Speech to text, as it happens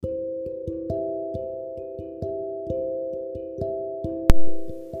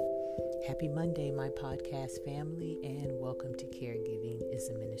Happy Monday, my podcast family, and welcome to Caregiving is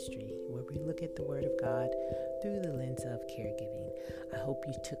a Ministry, where we look at the Word of God through the lens of caregiving. I hope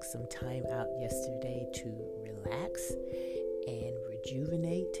you took some time out yesterday to relax and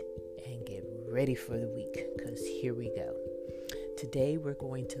rejuvenate and get ready for the week, because here we go. Today we're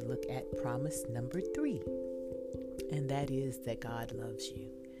going to look at promise number 3, and that is that God loves you.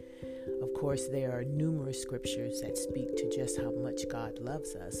 Of course, there are numerous scriptures that speak to just how much God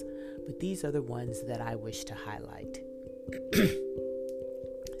loves us, but these are the ones that I wish to highlight.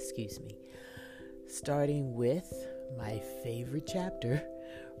 Excuse me. Starting with my favorite chapter,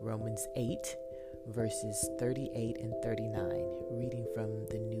 Romans 8, verses 38 and 39, reading from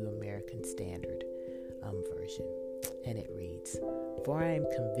the New American Standard Version. And it reads, "For I am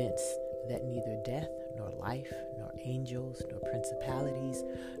convinced that neither death, nor life, nor angels, nor principalities,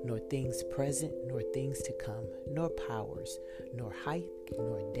 nor things present, nor things to come, nor powers, nor height,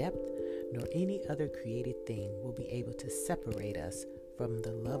 nor depth, nor any other created thing will be able to separate us from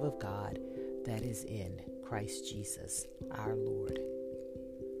the love of God that is in Christ Jesus, our Lord."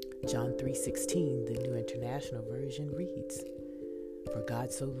 John 3:16, the New International Version reads, "For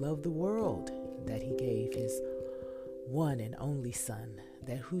God so loved the world that he gave his one and only Son,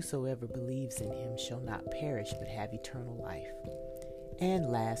 that whosoever believes in him shall not perish but have eternal life."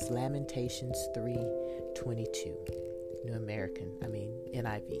 And last, Lamentations 3:22,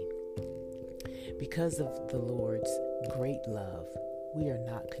 NIV. "Because of the Lord's great love, we are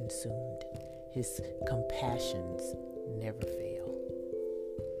not consumed. His compassions never fail."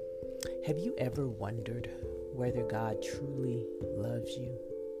 Have you ever wondered whether God truly loves you?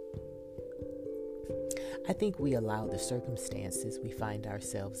 I think we allow the circumstances we find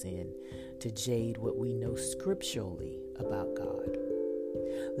ourselves in to jade what we know scripturally about God.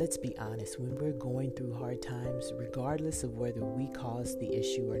 Let's be honest, when we're going through hard times, regardless of whether we caused the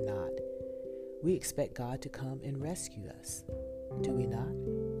issue or not, we expect God to come and rescue us. Do we not?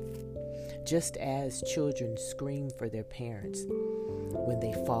 Just as children scream for their parents when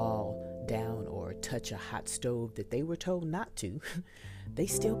they fall down or touch a hot stove that they were told not to, they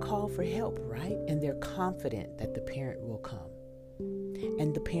still call for help, right? And they're confident that the parent will come.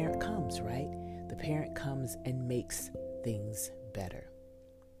 And the parent comes, right? The parent comes and makes things better.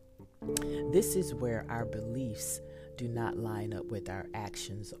 This is where our beliefs do not line up with our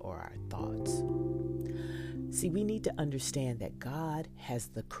actions or our thoughts. See, we need to understand that God has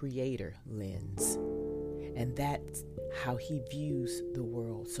the creator lens, and that's how he views the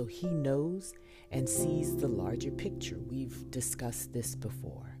world. So he knows and sees the larger picture. We've discussed this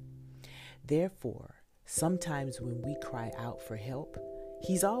before. Therefore, sometimes when we cry out for help,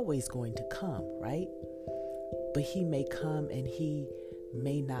 he's always going to come, right? But he may come and he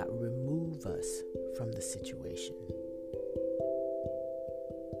may not remove us from the situation.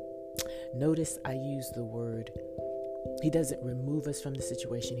 Notice I use the word, he doesn't remove us from the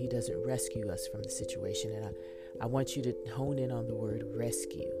situation. He doesn't rescue us from the situation. And I want you to hone in on the word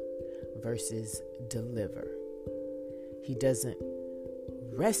rescue versus deliver. He doesn't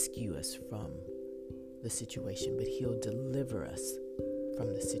rescue us from the situation, but he'll deliver us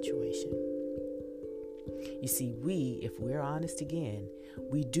from the situation. You see, if we're honest again,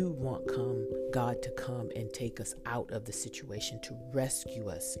 we do want God to come and take us out of the situation, to rescue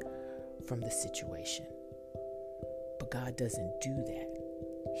us from the situation. But God doesn't do that.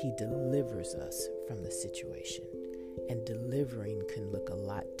 He delivers us from the situation. And delivering can look a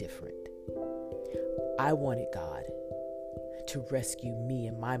lot different. I wanted God to rescue me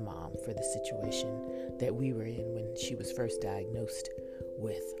and my mom for the situation that we were in when she was first diagnosed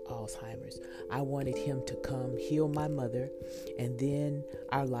with Alzheimer's. I wanted him to come heal my mother, and then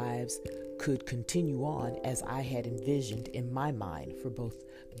our lives could continue on as I had envisioned in my mind for both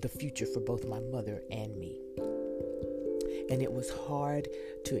the future for both my mother and me. And it was hard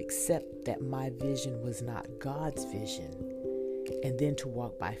to accept that my vision was not God's vision, and then to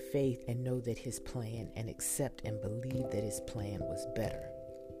walk by faith and know that his plan, and accept and believe that his plan was better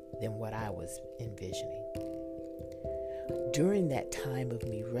than what I was envisioning. During that time of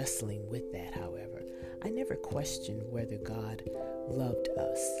me wrestling with that, however, I never questioned whether God loved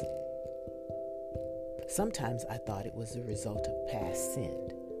us. Sometimes I thought it was a result of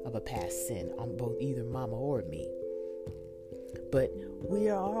a past sin on both either mama or me. But we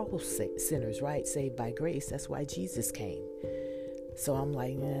are all sinners, right? Saved by grace. That's why Jesus came. So I'm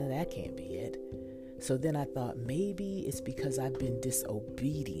like, that can't be it. So then I thought maybe it's because I've been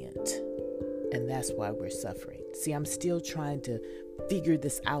disobedient, and that's why we're suffering. See, I'm still trying to figure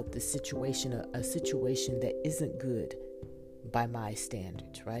this out, the situation, a situation that isn't good, by my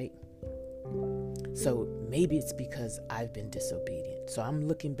standards, right? So maybe it's because I've been disobedient. So I'm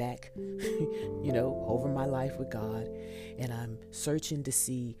looking back, over my life with God, and I'm searching to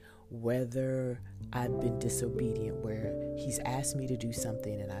see whether I've been disobedient, where He's asked me to do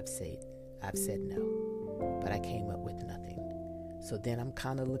something and I've said no, but I came up with nothing. So then I'm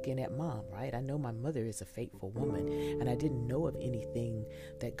kind of looking at Mom, right? I know my mother is a faithful woman, and I didn't know of anything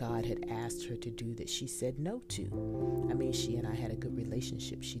that God had asked her to do that she said no to. I mean, she and I had a good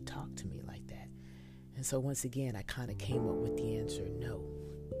relationship. She talked to me like that. And so once again, I kind of came up with the answer no,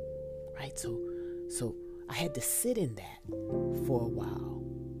 right? So I had to sit in that for a while.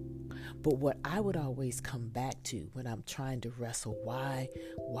 But what I would always come back to when I'm trying to wrestle, why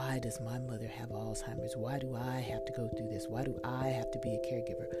does my mother have Alzheimer's? Why do I have to go through this? Why do I have to be a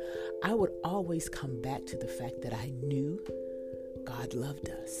caregiver? I would always come back to the fact that I knew God loved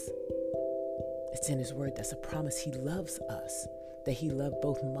us. It's in His Word. That's a promise. He loves us, that He loved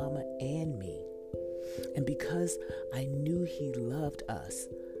both Mama and me. And because I knew He loved us,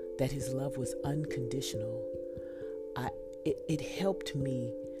 that His love was unconditional, it helped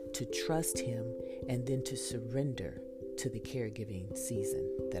me to trust Him and then to surrender to the caregiving season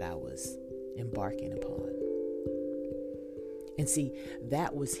that I was embarking upon. And see,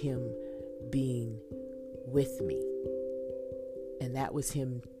 that was Him being with me. And that was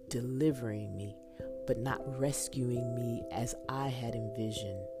Him delivering me, but not rescuing me as I had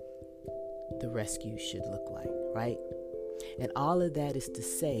envisioned the rescue should look like, right? And all of that is to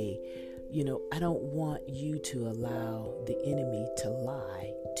say, I don't want you to allow the enemy to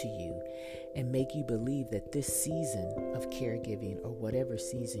lie to you and make you believe that this season of caregiving, or whatever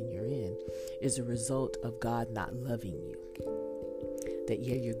season you're in, is a result of God not loving you. That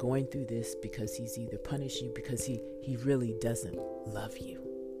you're going through this because He's either punished you because he really doesn't love you.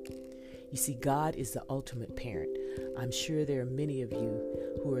 You see, God is the ultimate parent. I'm sure there are many of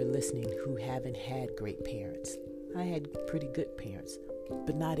you who are listening who haven't had great parents. I had pretty good parents,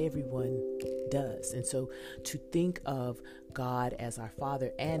 but not everyone does. And so to think of God as our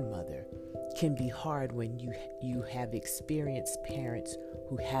father and mother can be hard when you have experienced parents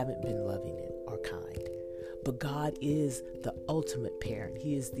who haven't been loving or kind. But God is the ultimate parent.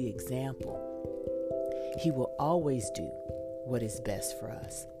 He is the example. He will always do what is best for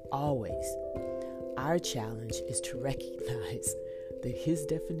us. Always. Our challenge is to recognize that His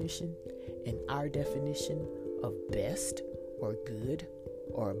definition and our definition of best or good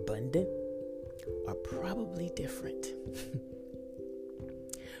or abundant are probably different.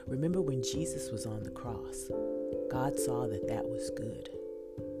 Remember when Jesus was on the cross, God saw that was good.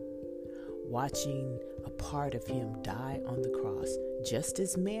 Watching a part of Him die on the cross, just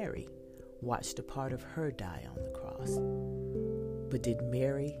as Mary watched a part of her die on the cross. But did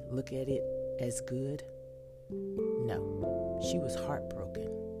Mary look at it as good? No, she was heartbroken.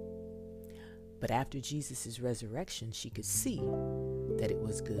 But after Jesus' resurrection, she could see that it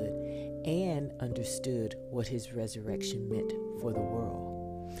was good and understood what His resurrection meant for the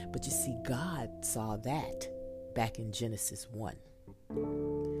world. But you see, God saw that back in Genesis 1.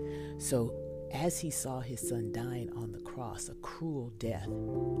 So as He saw His Son dying on the cross, a cruel death,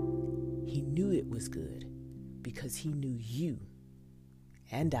 He knew it was good because He knew you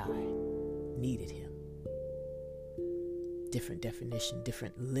and I needed Him. Different definition,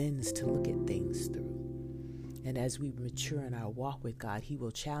 different lens to look at things through. And as we mature in our walk with God, He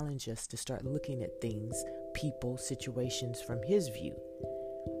will challenge us to start looking at things, people, situations from His view.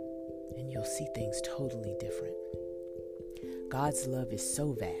 And you'll see things totally different. God's love is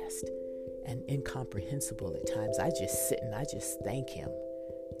so vast and incomprehensible at times. I just sit and I just thank Him.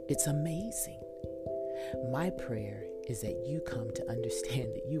 It's amazing. My prayer is that you come to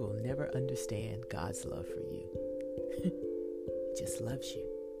understand that you will never understand God's love for you. He just loves you.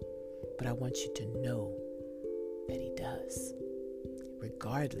 But I want you to know that He does,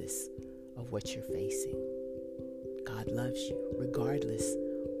 regardless of what you're facing. God loves you, regardless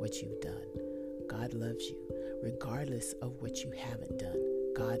what you've done. God loves you, regardless of what you haven't done.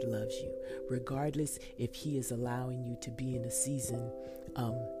 God loves you, regardless if He is allowing you to be in a season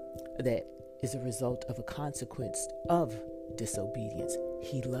that is a result of a consequence of disobedience.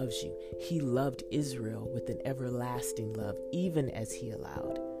 He loves you. He loved Israel with an everlasting love, even as He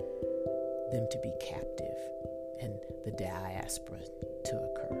allowed them to be captive and the diaspora to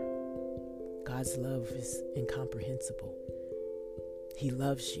occur. God's love is incomprehensible. He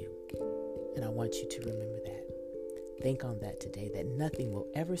loves you, and I want you to remember that. Think on that today, that nothing will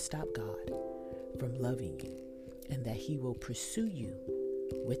ever stop God from loving you, and that He will pursue you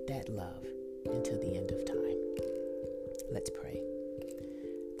with that love until the end of time. Let's pray.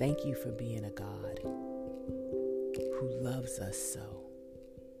 Thank You for being a God who loves us so.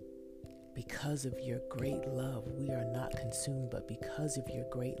 Because of your great love, we are not consumed, but because of your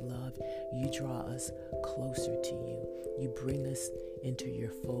great love, you draw us closer to you. You bring us into your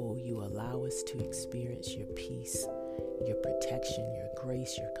fold. You allow us to experience your peace, your protection, your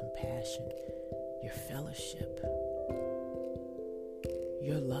grace, your compassion, your fellowship,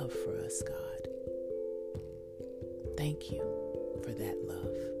 your love for us, God. Thank you for that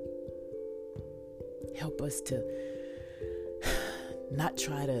love. Help us to not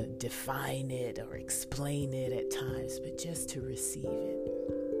try to define it or explain it at times, but just to receive it,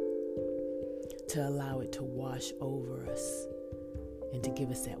 to allow it to wash over us and to give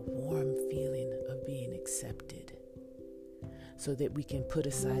us that warm feeling of being accepted, so that we can put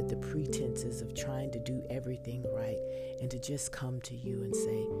aside the pretenses of trying to do everything right and to just come to you and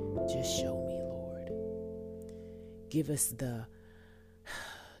say, just show me, Lord. Give us the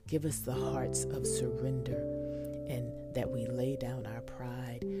hearts of surrender, and that we lay down our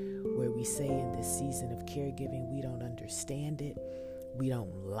pride, where we say in this season of caregiving, we don't understand it, we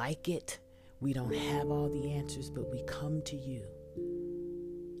don't like it, we don't have all the answers, but we come to you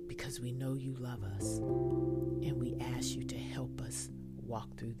because we know you love us, and we ask you to help us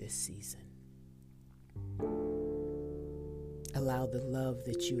walk through this season. Allow the love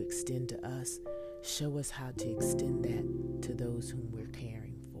that you extend to us, show us how to extend that to those whom we're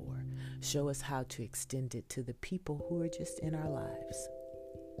caring for. Show us how to extend it to the people who are just in our lives.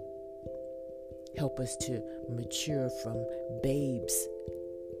 Help us to mature from babes,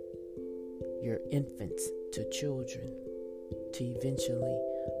 your infants, to children, to eventually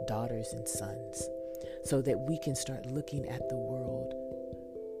daughters and sons, so that we can start looking at the world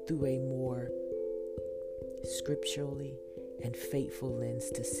through a more scripturally and faithful lens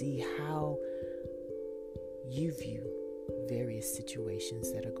to see how you view various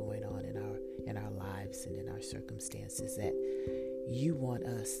situations that are going on in our lives and in our circumstances, that you want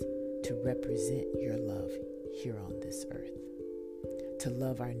us to represent your love here on this earth, to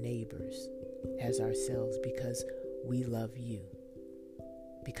love our neighbors as ourselves because we love you,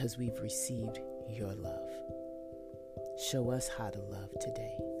 because we've received your love. Show us how to love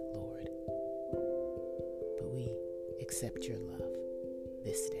today, Lord, but we accept your love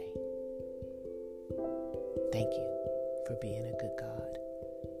this day. Thank you for being a good God.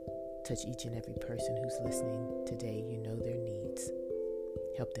 Touch each and every person who's listening today. You know their needs.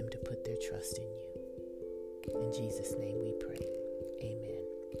 Help them to put their trust in you. In Jesus' name we pray. Amen.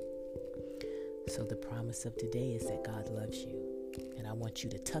 So the promise of today is that God loves you. And I want you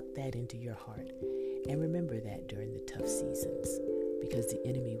to tuck that into your heart. And remember that during the tough seasons, because the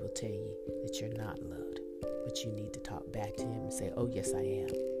enemy will tell you that you're not loved. But you need to talk back to him and say, oh, yes, I am.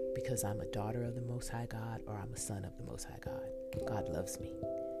 Because I'm a daughter of the Most High God, or I'm a son of the Most High God. God loves me,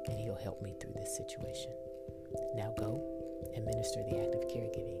 and he'll help me through this situation. Now go and minister the act of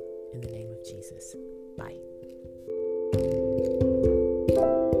caregiving in the name of Jesus. Bye.